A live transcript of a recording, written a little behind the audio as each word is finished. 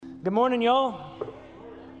Good morning, y'all.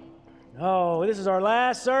 Oh, this is our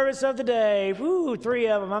last service of the day. Woo, 3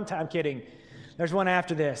 of them. I'm kidding. There's one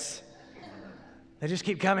after this. They just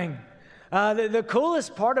keep coming. The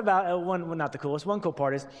coolest part about, not the coolest, one cool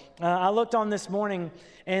part is, I looked on this morning,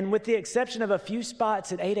 and with the exception of a few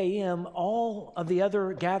spots at 8 a.m., all of the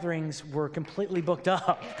other gatherings were completely booked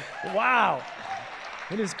up. Wow.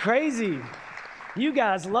 It is crazy. You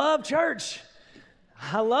guys love church.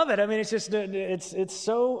 I love it. I mean, it's just, it's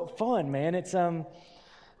so fun, man. It's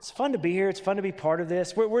fun to be here. It's fun to be part of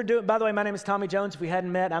this. We're doing, by the way, my name is Tommy Jones. If we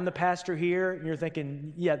hadn't met, I'm the pastor here. And you're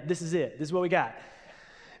thinking, yeah, this is it. This is what we got.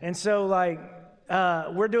 And so,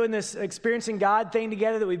 we're doing this Experiencing God thing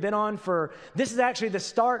together that we've been on this is actually the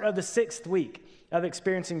start of the 6th week of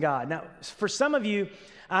Experiencing God. Now, for some of you,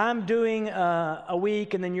 I'm doing a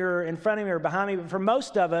week, and then you're in front of me or behind me. But for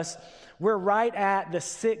most of us, we're right at the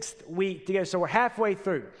 6th week together. So we're halfway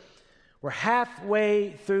through. We're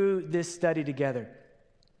halfway through this study together.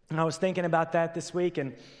 And I was thinking about that this week,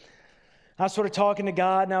 and I was sort of talking to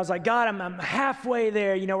God, and I was like, God, I'm halfway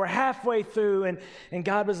there. You know, we're halfway through. And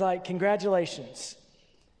God was like, congratulations.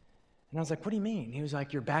 And I was like, what do you mean? He was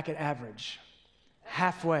like, you're back at average.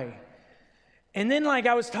 Halfway. And then,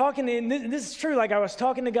 I was talking to, and this is true, I was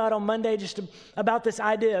talking to God on Monday just about this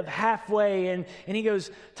idea of halfway, and he goes,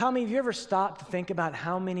 Tommy, have you ever stopped to think about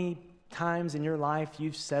how many times in your life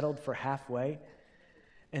you've settled for halfway?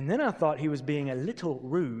 And then I thought he was being a little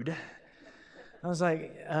rude. I was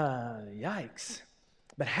like, yikes.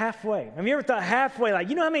 But halfway. Have you ever thought halfway?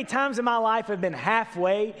 You know how many times in my life have been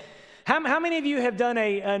halfway? How many of you have done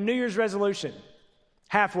a New Year's resolution?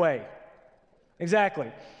 Halfway. Exactly.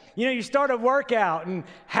 You know, you start a workout and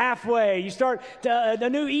halfway. You start a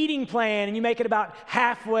new eating plan and you make it about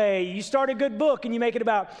halfway. You start a good book and you make it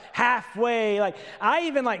about halfway. I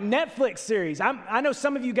even like Netflix series. I know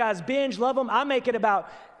some of you guys binge, love them. I make it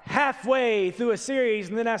about halfway through a series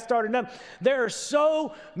and then I start another. There are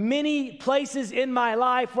so many places in my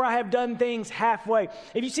life where I have done things halfway.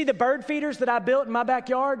 If you see the bird feeders that I built in my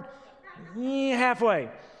backyard, halfway.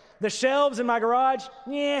 The shelves in my garage,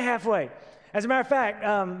 halfway. As a matter of fact,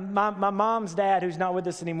 my mom's dad, who's not with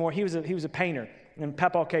us anymore, he was a painter. And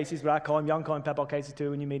Papaw Casey's what I call him. Y'all can call him Papaw Casey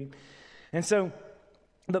too when you meet him. And so,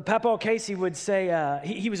 but Papaw Casey would say,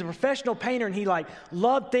 he was a professional painter and he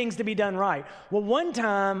loved things to be done right. Well, one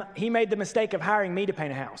time he made the mistake of hiring me to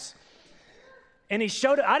paint a house. And he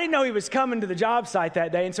showed up. I didn't know he was coming to the job site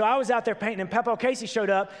that day. And so I was out there painting and Papaw Casey showed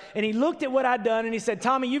up and he looked at what I'd done and he said,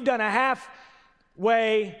 Tommy, you've done a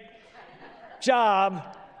halfway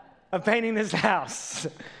job of painting this house.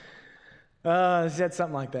 He said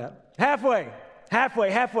something like that. Halfway.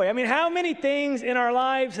 I mean, how many things in our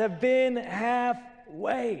lives have been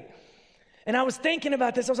halfway? And I was thinking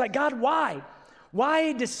about this. I was like, God, why?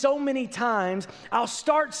 Why does so many times I'll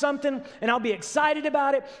start something and I'll be excited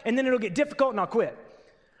about it and then it'll get difficult and I'll quit?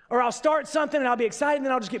 Or I'll start something and I'll be excited and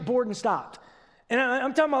then I'll just get bored and stop. And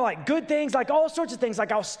I'm talking about good things, all sorts of things.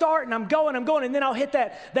 I'll start and I'm going, and then I'll hit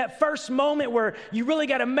that first moment where you really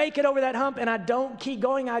got to make it over that hump, and I don't keep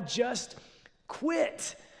going. I just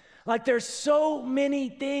quit. There's so many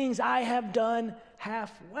things I have done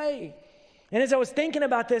halfway. And as I was thinking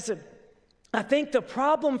about this, I think the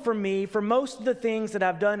problem for me, for most of the things that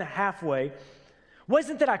I've done halfway,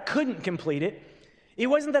 wasn't that I couldn't complete it. It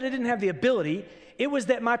wasn't that I didn't have the ability. It was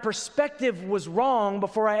that my perspective was wrong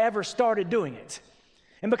before I ever started doing it.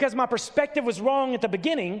 And because my perspective was wrong at the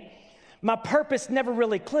beginning, my purpose never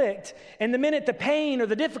really clicked. And the minute the pain or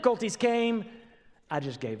the difficulties came, I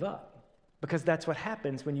just gave up. Because that's what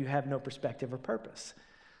happens when you have no perspective or purpose.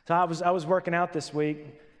 So I was working out this week.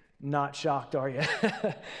 Not shocked, are you?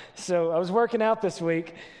 So I was working out this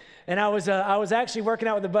week. And I was actually working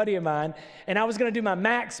out with a buddy of mine. And I was going to do my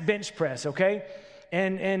max bench press, okay?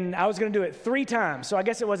 And I was going to do it 3 times. So I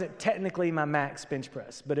guess it wasn't technically my max bench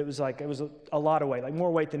press, but it was a lot of weight,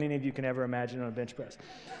 more weight than any of you can ever imagine on a bench press.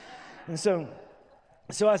 And so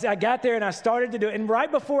I got there and I started to do it. And right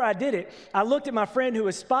before I did it, I looked at my friend who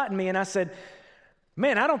was spotting me and I said,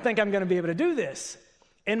 man, I don't think I'm going to be able to do this.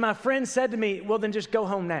 And my friend said to me, well, then just go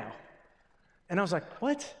home now. And I was like,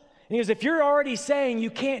 what? And he goes, if you're already saying you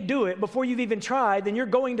can't do it before you've even tried, then you're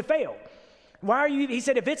going to fail. Why are you? He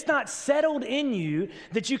said, if it's not settled in you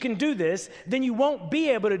that you can do this, then you won't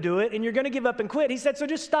be able to do it and you're going to give up and quit. He said, so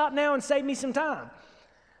just stop now and save me some time.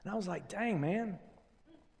 And I was like, dang, man.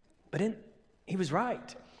 But he was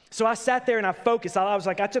right. So I sat there and I focused.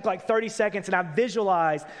 I took 30 seconds and I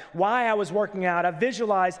visualized why I was working out. I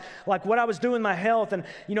visualized what I was doing in my health. And,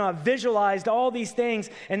 I visualized all these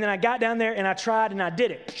things. And then I got down there and I tried and I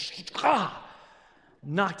did it.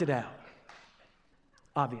 Knocked it out.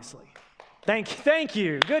 Obviously. Thank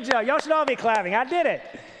you. Good job. Y'all should all be clapping. I did it.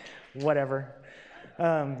 Whatever.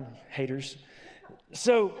 Haters.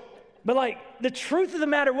 So, but like the truth of the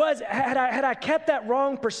matter was, had I kept that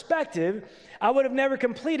wrong perspective, I would have never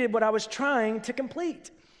completed what I was trying to complete.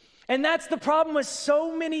 And that's the problem with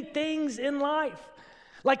so many things in life.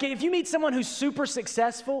 Like if you meet someone who's super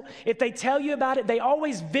successful, if they tell you about it, they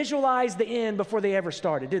always visualize the end before they ever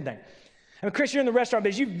started, didn't they? I mean, Chris, you're in the restaurant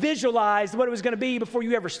business. You visualized what it was going to be before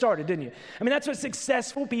you ever started, didn't you? I mean, that's what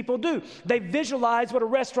successful people do. They visualize what a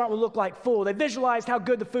restaurant will look like full. They visualize how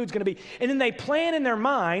good the food's going to be. And then they plan in their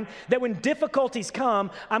mind that when difficulties come,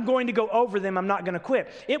 I'm going to go over them. I'm not going to quit.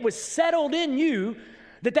 It was settled in you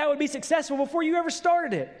that would be successful before you ever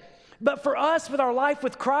started it. But for us, with our life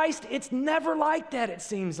with Christ, it's never like that, it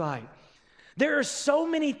seems like. There are so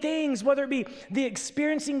many things, whether it be the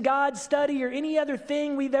experiencing God study or any other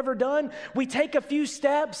thing we've ever done, we take a few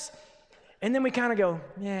steps and then we kind of go,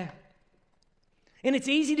 yeah. And it's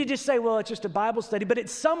easy to just say, well, it's just a Bible study, but at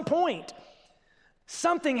some point,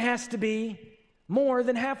 something has to be more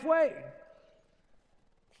than halfway.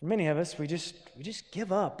 For many of us, we just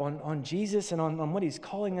give up on Jesus and on what he's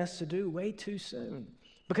calling us to do way too soon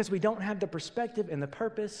because we don't have the perspective and the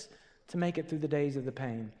purpose to make it through the days of the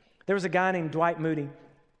pain. There was a guy named Dwight Moody,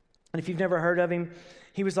 and if you've never heard of him,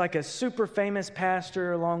 he was like a super famous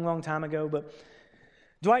pastor a long, long time ago, but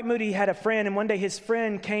Dwight Moody had a friend, and one day his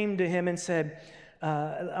friend came to him and said,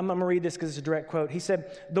 I'm going to read this because it's a direct quote. He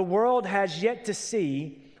said, "The world has yet to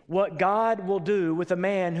see what God will do with a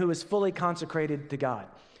man who is fully consecrated to God."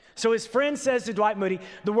 So his friend says to Dwight Moody,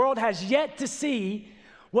 the world has yet to see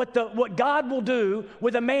what God will do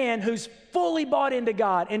with a man who's fully bought into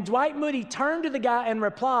God. And Dwight Moody turned to the guy and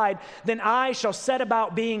replied, "Then I shall set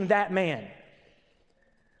about being that man."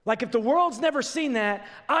 Like if the world's never seen that,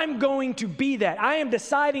 I'm going to be that. I am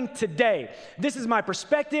deciding today. This is my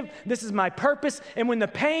perspective. This is my purpose. And when the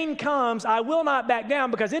pain comes, I will not back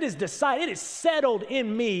down because it is decided, it is settled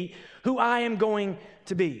in me who I am going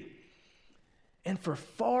to be. And for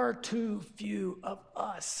far too few of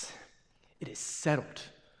us, it is settled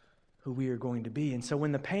who we are going to be. And so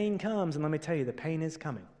when the pain comes, and let me tell you, the pain is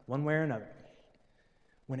coming, one way or another.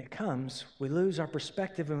 When it comes, we lose our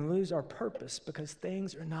perspective and we lose our purpose because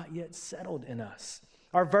things are not yet settled in us.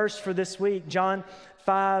 Our verse for this week, John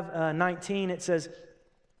 5:19, it says,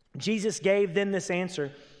 Jesus gave them this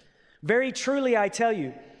answer, "Very truly I tell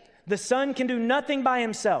you, the Son can do nothing by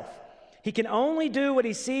himself. He can only do what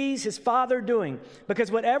he sees his Father doing,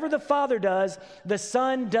 because whatever the Father does, the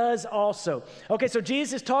Son does also." Okay, so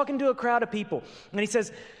Jesus is talking to a crowd of people, and he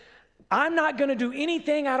says, I'm not going to do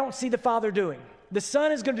anything I don't see the Father doing. The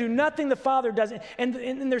Son is going to do nothing the Father doesn't.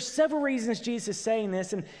 And there's several reasons Jesus is saying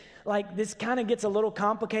this, and like this kind of gets a little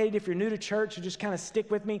complicated. If you're new to church, you just kind of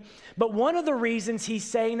stick with me. But one of the reasons he's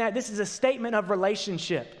saying that, this is a statement of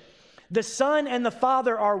relationship. The Son and the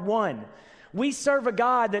Father are one. We serve a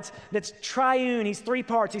God that's triune. He's three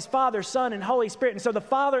parts. He's Father, Son, and Holy Spirit. And so the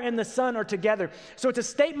Father and the Son are together. So it's a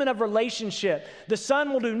statement of relationship. The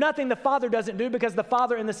Son will do nothing the Father doesn't do because the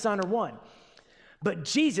Father and the Son are one. But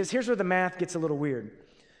Jesus, here's where the math gets a little weird.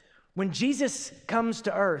 When Jesus comes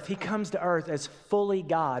to earth, he comes to earth as fully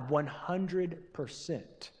God,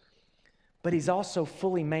 100%. But he's also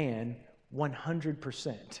fully man,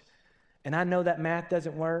 100%. And I know that math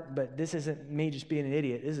doesn't work, but this isn't me just being an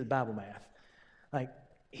idiot. This is Bible math. Like,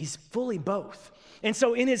 he's fully both. And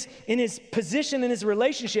so in his position, in his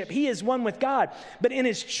relationship, he is one with God. But in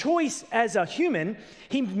his choice as a human,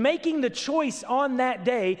 he's making the choice on that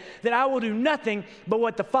day that I will do nothing but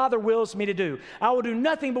what the Father wills me to do. I will do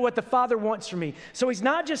nothing but what the Father wants for me. So he's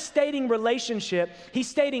not just stating relationship, he's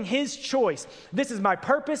stating his choice. This is my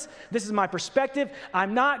purpose. This is my perspective.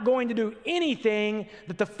 I'm not going to do anything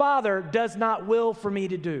that the Father does not will for me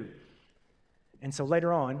to do. And so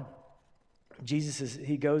later on,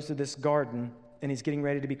 he goes to this garden and he's getting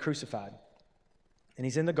ready to be crucified. And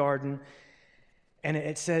he's in the garden, and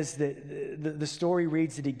it says that the story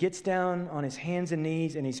reads that he gets down on his hands and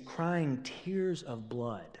knees and he's crying tears of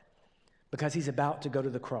blood because he's about to go to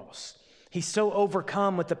the cross. He's so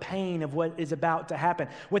overcome with the pain of what is about to happen,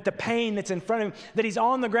 with the pain that's in front of him, that he's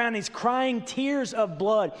on the ground and he's crying tears of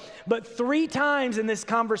blood. But 3 times in this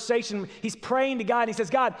conversation, he's praying to God. And he says,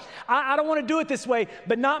 God, I don't want to do it this way,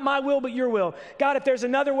 but not my will, but your will. God, if there's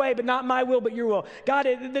another way, but not my will, but your will. God,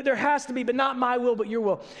 there has to be, but not my will, but your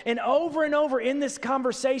will. And over in this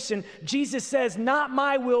conversation, Jesus says, not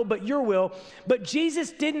my will, but your will. But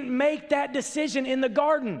Jesus didn't make that decision in the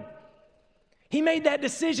garden. He made that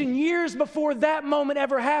decision years before that moment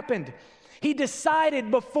ever happened. He decided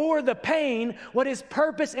before the pain what his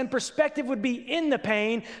purpose and perspective would be in the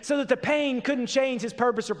pain so that the pain couldn't change his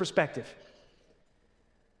purpose or perspective.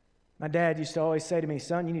 My dad used to always say to me,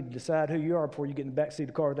 son, you need to decide who you are before you get in the back seat of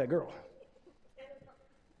the car with that girl.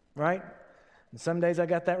 Right? And some days I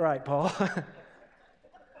got that right, Paul.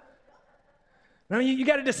 No, you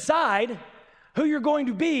got to decide who you're going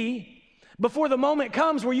to be before the moment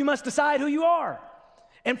comes where you must decide who you are.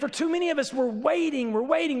 And for too many of us, we're waiting.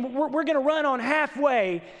 We're going to run on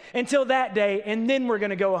halfway until that day, and then we're going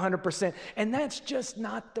to go 100%. And that's just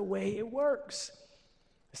not the way it works.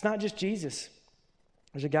 It's not just Jesus.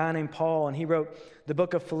 There's a guy named Paul, and he wrote the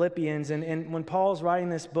book of Philippians. And when Paul's writing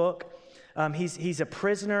this book, he's a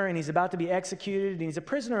prisoner, and he's about to be executed. And he's a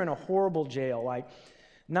prisoner in a horrible jail, like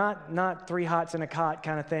not 3 hots in a cot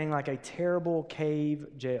kind of thing, like a terrible cave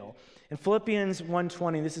jail. In Philippians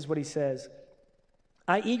 1:20, this is what he says.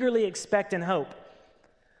 I eagerly expect and hope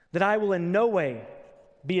that I will in no way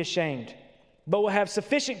be ashamed, but will have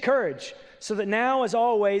sufficient courage, so that now, as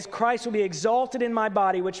always, Christ will be exalted in my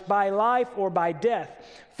body, which by life or by death.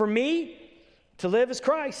 For me, to live is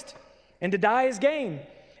Christ, and to die is gain.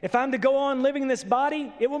 If I'm to go on living in this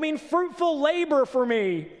body, it will mean fruitful labor for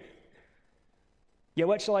me. Yet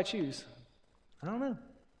what shall I choose? I don't know.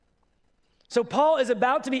 So Paul is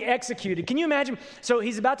about to be executed. Can you imagine? So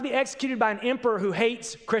he's about to be executed by an emperor who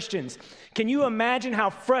hates Christians. Can you imagine how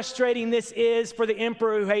frustrating this is for the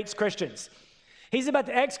emperor who hates Christians? He's about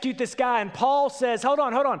to execute this guy, and Paul says, hold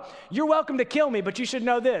on. You're welcome to kill me, but you should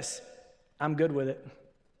know this. I'm good with it.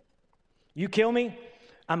 You kill me,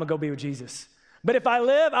 I'm going to go be with Jesus. But if I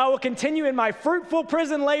live, I will continue in my fruitful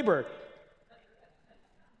prison labor.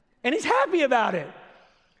 And he's happy about it.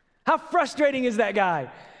 How frustrating is that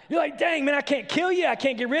guy? You're like, dang, man, I can't kill you. I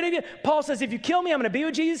can't get rid of you. Paul says, if you kill me, I'm going to be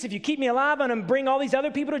with Jesus. If you keep me alive, I'm going to bring all these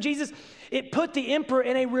other people to Jesus. It put the emperor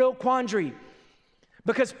in a real quandary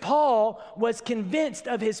because Paul was convinced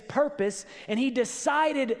of his purpose, and he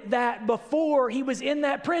decided that before he was in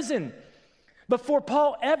that prison. Before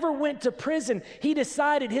Paul ever went to prison, he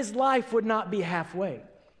decided his life would not be halfway.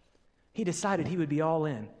 He decided he would be all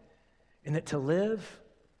in, and that to live,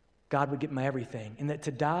 God would get my everything, and that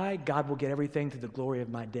to die, God will get everything through the glory of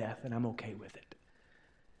my death, and I'm okay with it.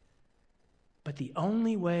 But the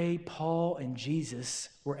only way Paul and Jesus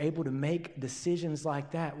were able to make decisions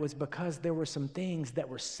like that was because there were some things that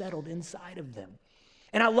were settled inside of them.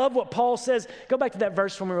 And I love what Paul says. Go back to that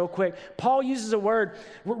verse for me real quick. Paul uses a word.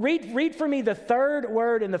 Read for me the third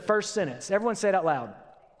word in the first sentence. Everyone say it out loud.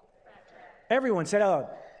 Everyone say it out loud.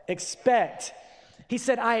 Expect. He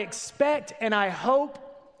said, I expect and I hope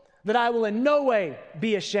that I will in no way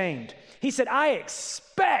be ashamed. He said, I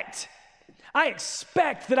expect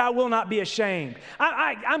that I will not be ashamed.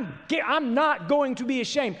 I'm not going to be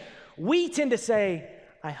ashamed. We tend to say,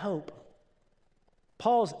 I hope.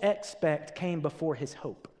 Paul's expect came before his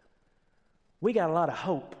hope. We got a lot of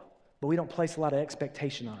hope, but we don't place a lot of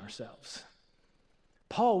expectation on ourselves.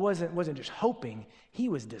 Paul wasn't just hoping, he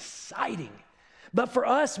was deciding. But for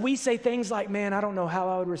us, we say things like, man, I don't know how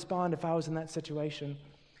I would respond if I was in that situation.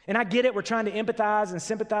 And I get it, we're trying to empathize and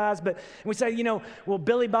sympathize, but we say, well,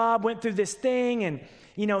 Billy Bob went through this thing and,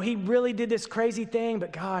 he really did this crazy thing,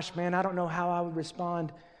 but gosh, man, I don't know how I would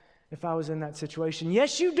respond if I was in that situation.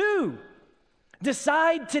 Yes, you do.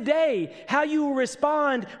 Decide today how you will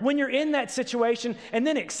respond when you're in that situation, and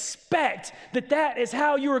then expect that is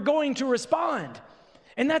how you are going to respond.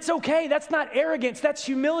 And that's okay. That's not arrogance. That's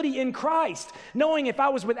humility in Christ. Knowing if I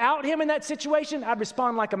was without him in that situation, I'd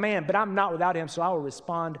respond like a man, but I'm not without him, so I will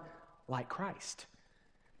respond like Christ.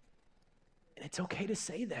 And it's okay to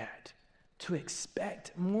say that, to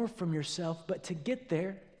expect more from yourself, but to get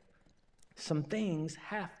there, some things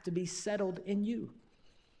have to be settled in you.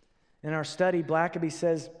 In our study, Blackaby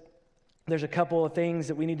says there's a couple of things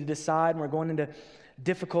that we need to decide when we're going into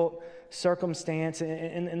difficult circumstance.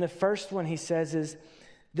 And the first one he says is,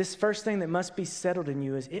 this first thing that must be settled in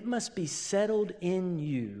you is it must be settled in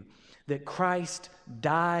you that Christ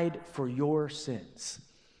died for your sins.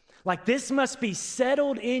 Like this must be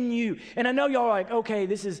settled in you. And I know y'all are like, okay,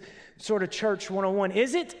 this is sort of church 101.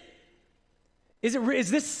 Is it? Is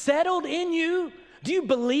this settled in you? Do you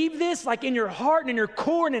believe this, like in your heart and in your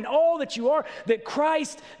core and in all that you are, that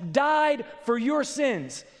Christ died for your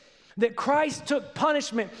sins, that Christ took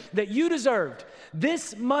punishment that you deserved?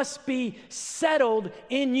 This must be settled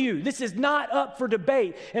in you. This is not up for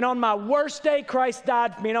debate. And on my worst day, Christ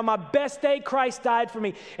died for me. And on my best day, Christ died for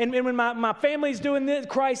me. And when my family's doing this,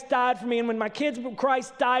 Christ died for me. And when my kids,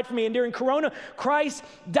 Christ died for me. And during Corona, Christ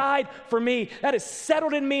died for me. That is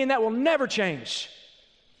settled in me, and that will never change.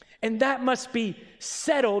 And that must be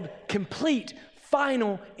settled, complete,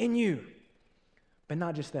 final in you. But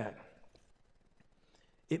not just that.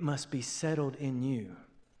 It must be settled in you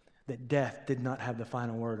that death did not have the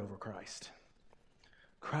final word over Christ.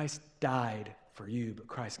 Christ died for you, but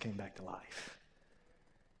Christ came back to life.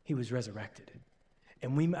 He was resurrected.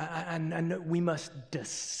 And I know we must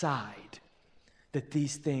decide that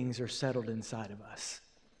these things are settled inside of us.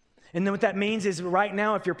 And then what that means is right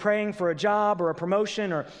now, if you're praying for a job or a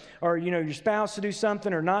promotion or your spouse to do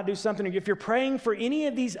something or not do something, or if you're praying for any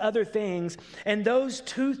of these other things and those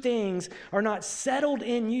two things are not settled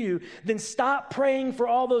in you, then stop praying for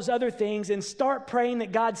all those other things and start praying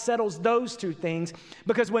that God settles those two things.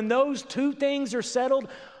 Because when those two things are settled,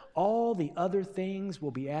 all the other things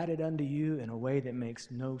will be added unto you in a way that makes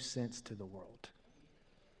no sense to the world.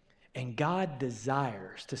 And God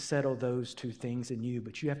desires to settle those two things in you,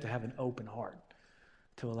 but you have to have an open heart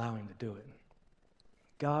to allow him to do it.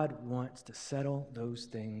 God wants to settle those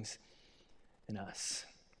things in us.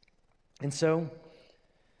 And so,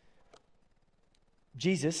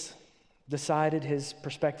 Jesus decided his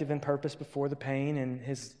perspective and purpose before the pain, and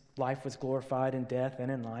his life was glorified in death and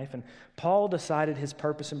in life. And Paul decided his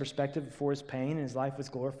purpose and perspective before his pain, and his life was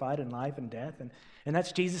glorified in life and death. And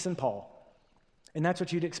that's Jesus and Paul. And that's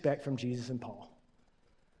what you'd expect from Jesus and Paul.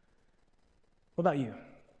 What about you?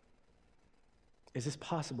 Is this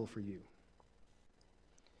possible for you?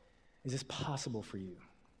 Is this possible for you?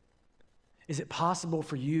 Is it possible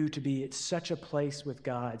for you to be at such a place with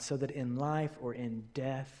God so that in life or in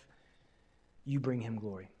death, you bring him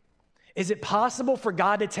glory? Is it possible for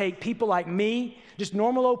God to take people like me, just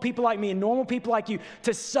normal old people like me and normal people like you,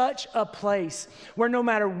 to such a place where no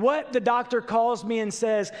matter what the doctor calls me and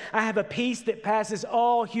says, I have a peace that passes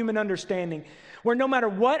all human understanding, where no matter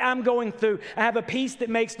what I'm going through, I have a peace that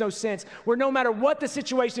makes no sense, where no matter what the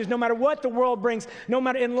situation is, no matter what the world brings, no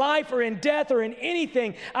matter in life or in death or in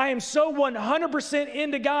anything, I am so 100%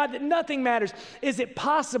 into God that nothing matters. Is it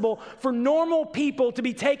possible for normal people to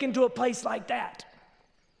be taken to a place like that?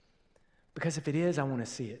 Because if it is, I want to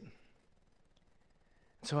see it.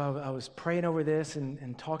 So I was praying over this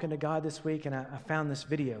and talking to God this week, and I found this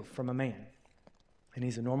video from a man. And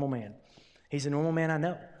he's a normal man. He's a normal man I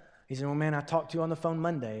know. He's a normal man I talked to on the phone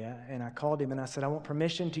Monday. And I called him and I said, I want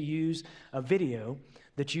permission to use a video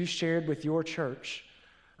that you shared with your church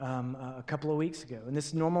a couple of weeks ago. And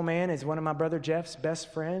this normal man is one of my brother Jeff's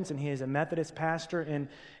best friends, and he is a Methodist pastor in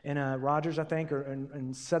Rogers, I think, or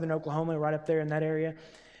in southern Oklahoma, right up there in that area.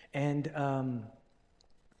 And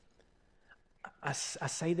I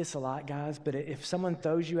say this a lot, guys, but if someone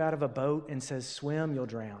throws you out of a boat and says, swim, you'll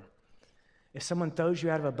drown. If someone throws you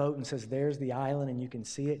out of a boat and says, there's the island and you can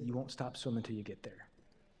see it, you won't stop swimming until you get there.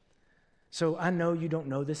 So I know you don't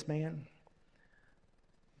know this man,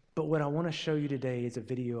 but what I want to show you today is a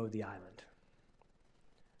video of the island.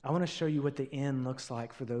 I want to show you what the end looks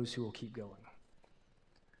like for those who will keep going.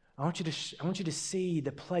 I want you to see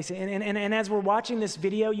the place. And as we're watching this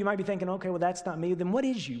video, you might be thinking, okay, well, that's not me. Then what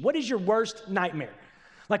is you? What is your worst nightmare?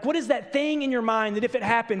 Like, what is that thing in your mind that if it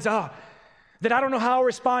happens, that I don't know how I'll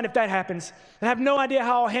respond if that happens. I have no idea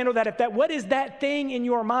how I'll handle that. What is that thing in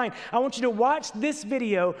your mind? I want you to watch this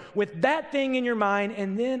video with that thing in your mind,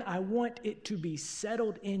 and then I want it to be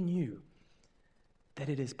settled in you that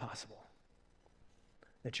it is possible,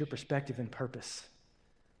 that your perspective and purpose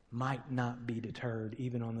might not be deterred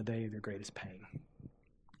even on the day of your greatest pain.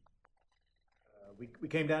 We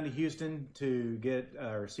came down to Houston to get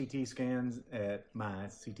our CT scans at my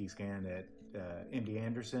CT scan at MD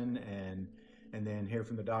Anderson, and then hear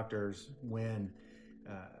from the doctors when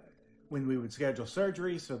we would schedule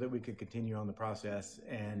surgery so that we could continue on the process.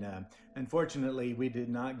 And unfortunately, we did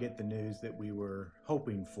not get the news that we were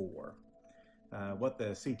hoping for. What the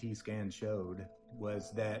CT scan showed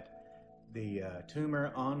was that the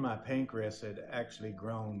tumor on my pancreas had actually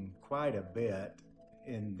grown quite a bit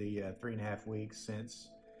in the 3.5 weeks since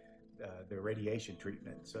the radiation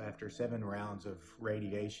treatment. So after 7 rounds of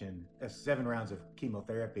radiation, 7 rounds of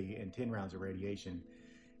chemotherapy and 10 rounds of radiation,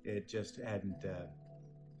 it just hadn't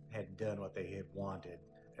done what they had wanted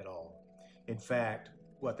at all. In fact,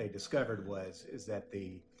 what they discovered is that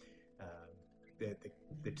the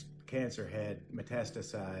cancer had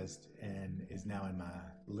metastasized and is now in my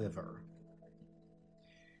liver.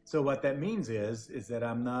 So what that means is that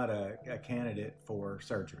I'm not a candidate for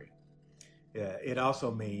surgery. It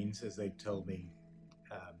also means, as they told me,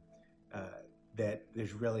 that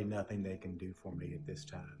there's really nothing they can do for me at this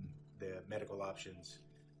time. The medical options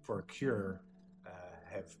for a cure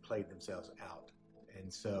have played themselves out.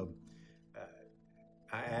 And so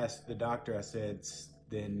I asked the doctor, I said,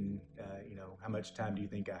 then, how much time do you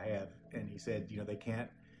think I have? And he said, they can't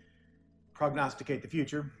prognosticate the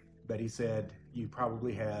future, but he said, you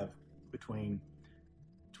probably have between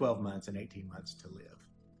 12 months and 18 months to live.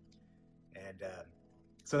 And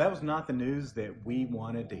so that was not the news that we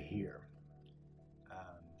wanted to hear.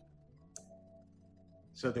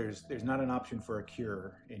 So there's not an option for a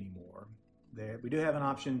cure anymore. We do have an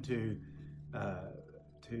option to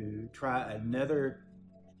try another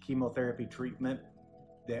chemotherapy treatment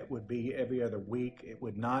that would be every other week. It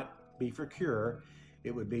would not be for cure.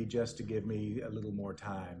 It would be just to give me a little more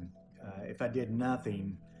time. If I did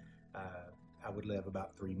nothing, I would live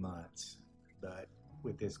about 3 months. But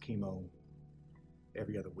with this chemo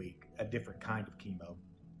every other week, a different kind of chemo,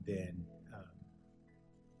 then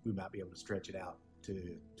we might be able to stretch it out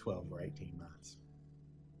to 12 or 18 months.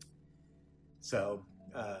 So,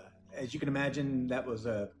 as you can imagine, that was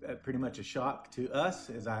pretty much a shock to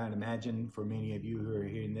us, as I imagine for many of you who are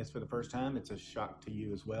hearing this for the first time, it's a shock to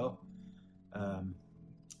you as well.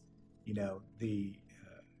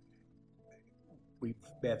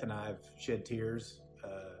 Beth and I have shed tears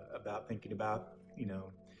about thinking about,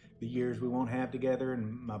 the years we won't have together,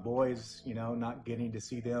 and my boys, not getting to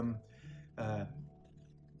see them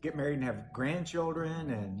get married and have grandchildren,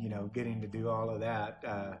 and, getting to do all of that.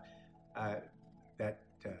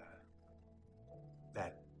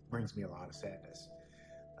 That brings me a lot of sadness.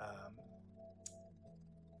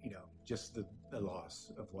 Just the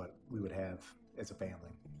loss of what we would have as a family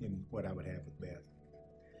and what I would have with Beth.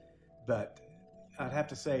 But I'd have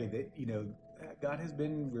to say that, God has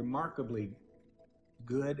been remarkably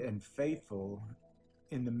good and faithful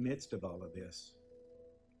in the midst of all of this.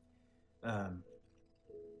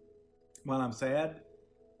 While I'm sad,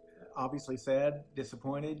 obviously sad,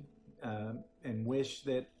 disappointed, and wish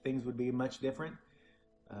that things would be much different,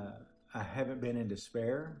 I haven't been in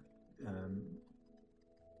despair.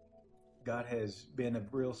 God has been a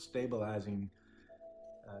real stabilizing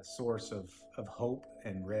source of hope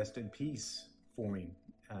and rest and peace for me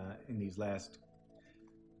in these less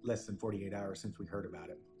than 48 hours since we heard about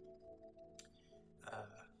it.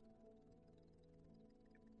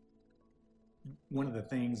 One of the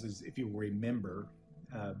things is, if you remember,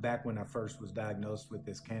 back when I first was diagnosed with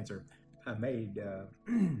this cancer, I made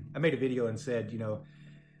a video and said,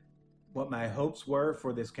 what my hopes were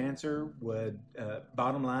for this cancer would,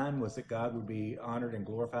 bottom line was that God would be honored and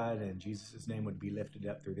glorified, and Jesus' name would be lifted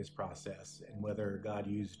up through this process. And whether God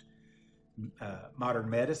used modern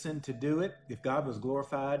medicine to do it, if God was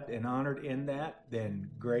glorified and honored in that, then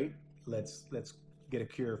great. Let's get a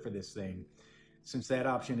cure for this thing. Since that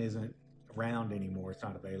option isn't around anymore, it's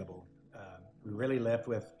not available. We're really left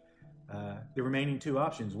with the remaining two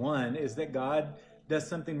options. One is that God does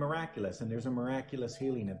something miraculous, and there's a miraculous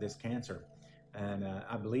healing of this cancer. And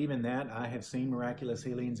I believe in that. I have seen miraculous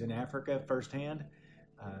healings in Africa firsthand.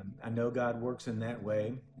 I know God works in that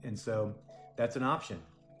way. And so that's an option,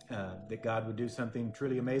 that God would do something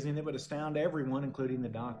truly amazing that would astound everyone, including the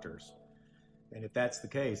doctors. And if that's the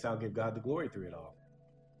case, I'll give God the glory through it all.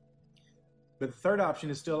 But the third option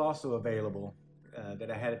is still also available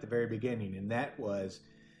that I had at the very beginning, and that was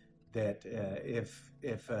that if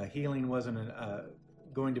healing wasn't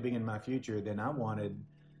going to be in my future, then I wanted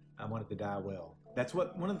to die well. That's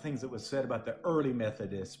one of the things that was said about the early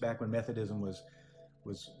Methodists back when Methodism was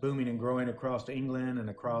booming and growing across England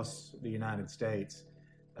and across the United States.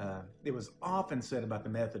 It was often said about the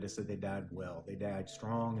Methodists that they died well. They died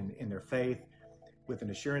strong in their faith, with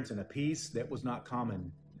an assurance and a peace that was not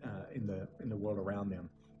common in the world around them.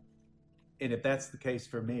 And if that's the case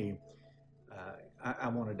for me, I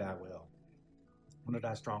want to die well. I want to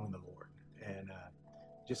die strong in the Lord, and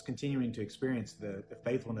just continuing to experience the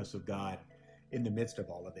faithfulness of God in the midst of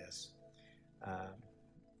all of this.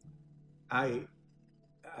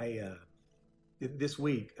 This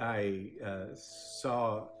week I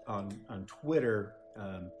saw on Twitter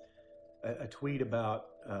a tweet about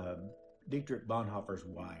Dietrich Bonhoeffer's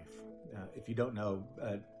wife. If you don't know,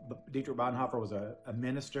 Dietrich Bonhoeffer was a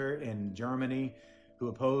minister in Germany who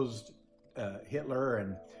opposed Hitler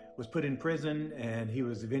and was put in prison, and he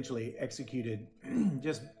was eventually executed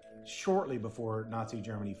just shortly before Nazi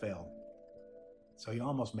Germany fell. So he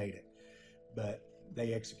almost made it, but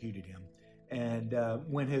they executed him. And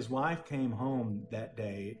when his wife came home that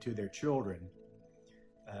day to their children,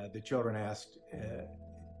 the children asked,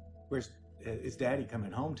 is Daddy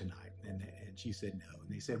coming home tonight? And she said no.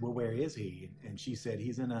 And they said, well, where is he? And she said,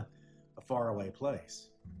 he's in a faraway place.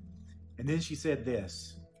 And then she said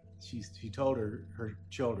this. She told her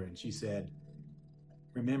children, she said,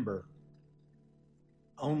 remember,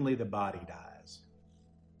 only the body dies.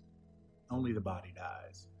 Only the body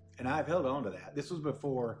dies. And I've held on to that. This was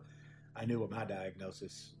before I knew what my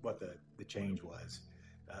diagnosis, what the change was.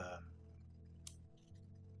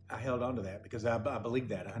 I held on to that because I believe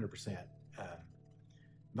that 100%.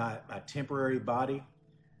 My temporary body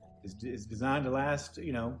is designed to last,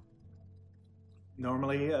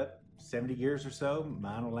 normally 70 years or so.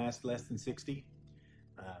 Mine will last less than 60.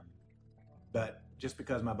 But just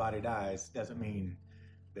because my body dies doesn't mean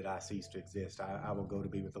that I cease to exist. I will go to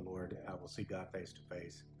be with the Lord. I will see God face to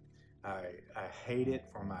face. I hate it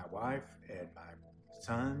for my wife and my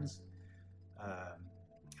sons.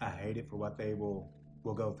 I hate it for what they will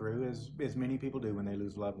go through, as many people do when they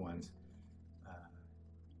lose loved ones.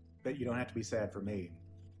 But you don't have to be sad for me.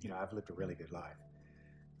 I've lived a really good life.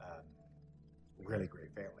 Really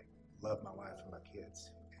great family. Love my wife and my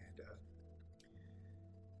kids.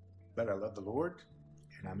 But I love the Lord,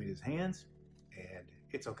 and I'm in His hands, and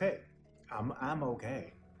it's okay. I'm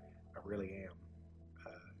okay. I really am.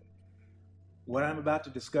 What I'm about to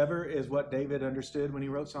discover is what David understood when he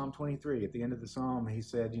wrote Psalm 23. At the end of the psalm, he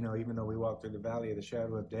said, even though we walk through the valley of the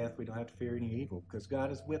shadow of death, we don't have to fear any evil because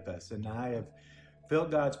God is with us. And I have felt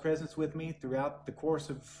God's presence with me throughout the course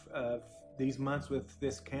of these months with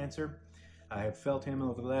this cancer. I have felt Him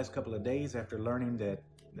over the last couple of days after learning that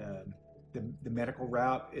the medical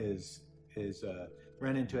route is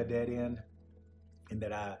run into a dead end, and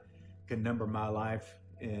that I can number my life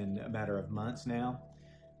in a matter of months now.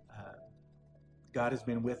 God has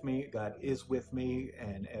been with me. God is with me,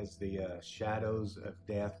 and as the shadows of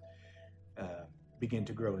death begin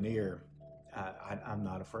to grow near, I'm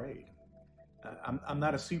not afraid. I'm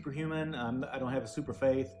not a superhuman. I don't have a super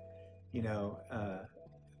faith.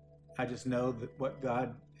 I just know that what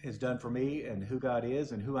God has done for me and who God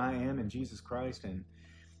is and who I am in Jesus Christ, and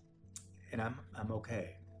I'm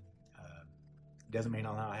okay. Doesn't mean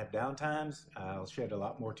I'll not have down times. I'll shed a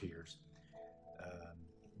lot more tears,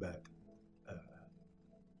 but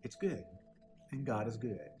it's good, and God is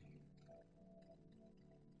good.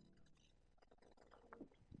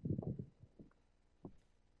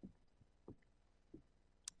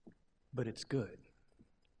 But it's good,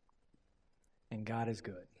 and God is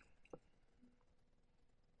good.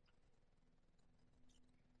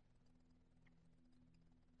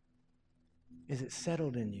 Is it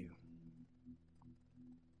settled in you?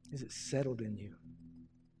 Is it settled in you?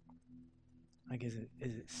 Is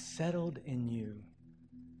it settled in you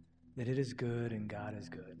that it is good and God is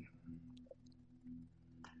good?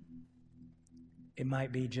 It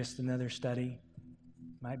might be just another study,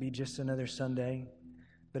 might be just another Sunday,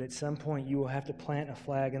 but at some point you will have to plant a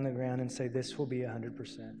flag in the ground and say, this will be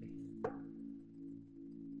 100%.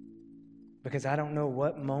 Because I don't know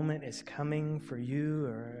what moment is coming for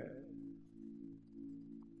you,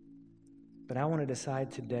 but I want to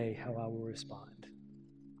decide today how I will respond.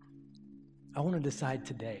 I want to decide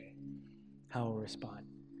today how I will respond.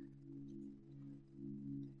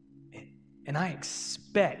 And I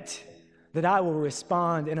expect that I will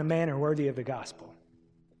respond in a manner worthy of the gospel.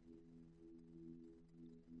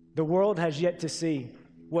 The world has yet to see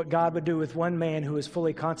what God would do with one man who is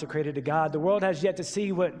fully consecrated to God. The world has yet to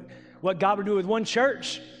see what God would do with one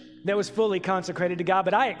church that was fully consecrated to God.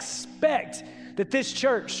 But I expect that this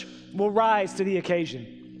church will rise to the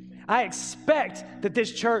occasion. I expect that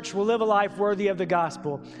this church will live a life worthy of the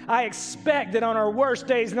gospel. I expect that on our worst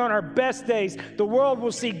days and on our best days, the world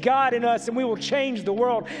will see God in us and we will change the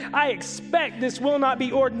world. I expect this will not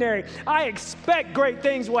be ordinary. I expect great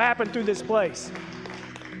things will happen through this place.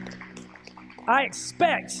 I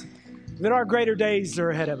expect that our greater days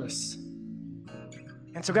are ahead of us.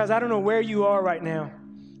 And so, guys, I don't know where you are right now,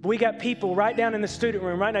 but we got people right down in the student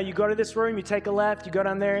room. Right now, you go to this room, you take a left, you go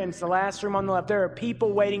down there, and it's the last room on the left. There are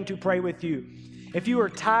people waiting to pray with you. If you are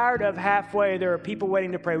tired of halfway, there are people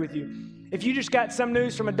waiting to pray with you. If you just got some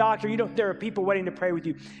news from a doctor, there are people waiting to pray with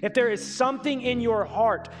you. If there is something in your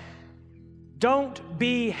heart, don't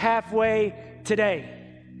be halfway today.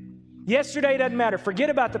 Yesterday doesn't matter. Forget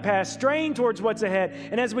about the past. Strain towards what's ahead.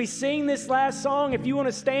 And as we sing this last song, if you want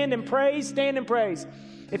to stand and praise, stand and praise.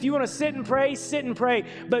 If you want to sit and pray, sit and pray.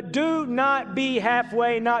 But do not be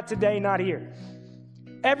halfway, not today, not here.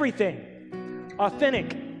 Everything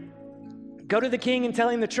authentic. Go to the King and tell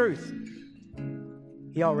Him the truth.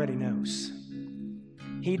 He already knows.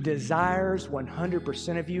 He desires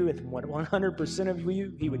 100% of you. With 100% of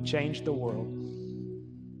you, He would change the world.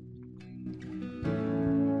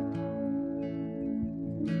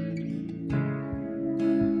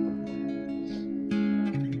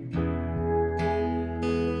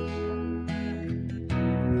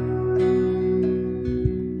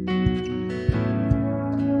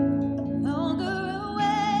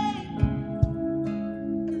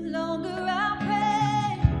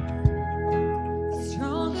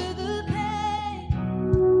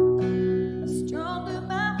 Stronger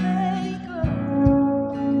my faith grows.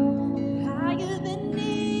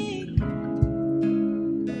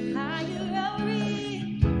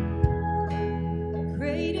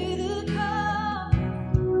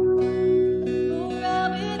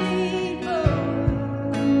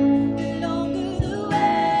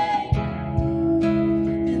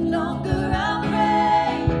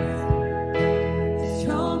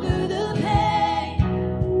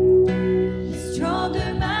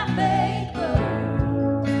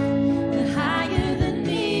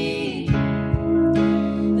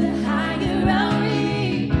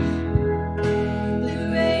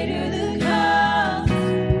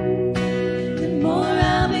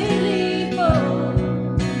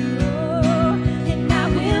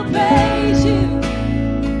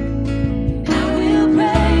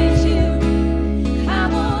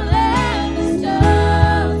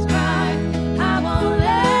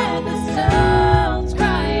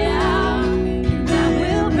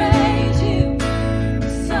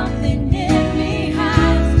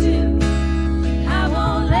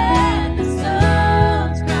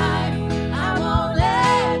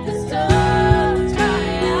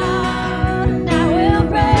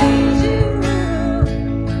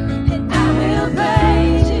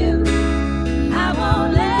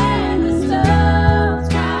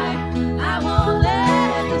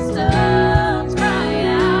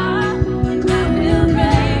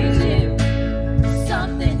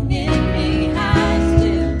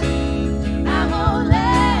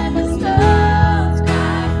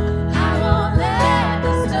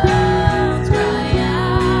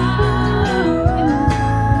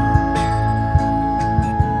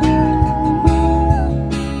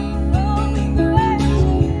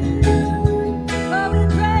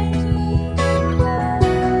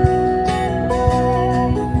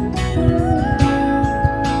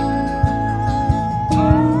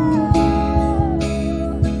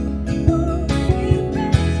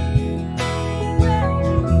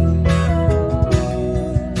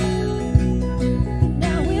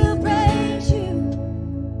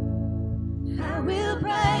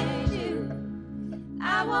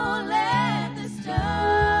 Don't let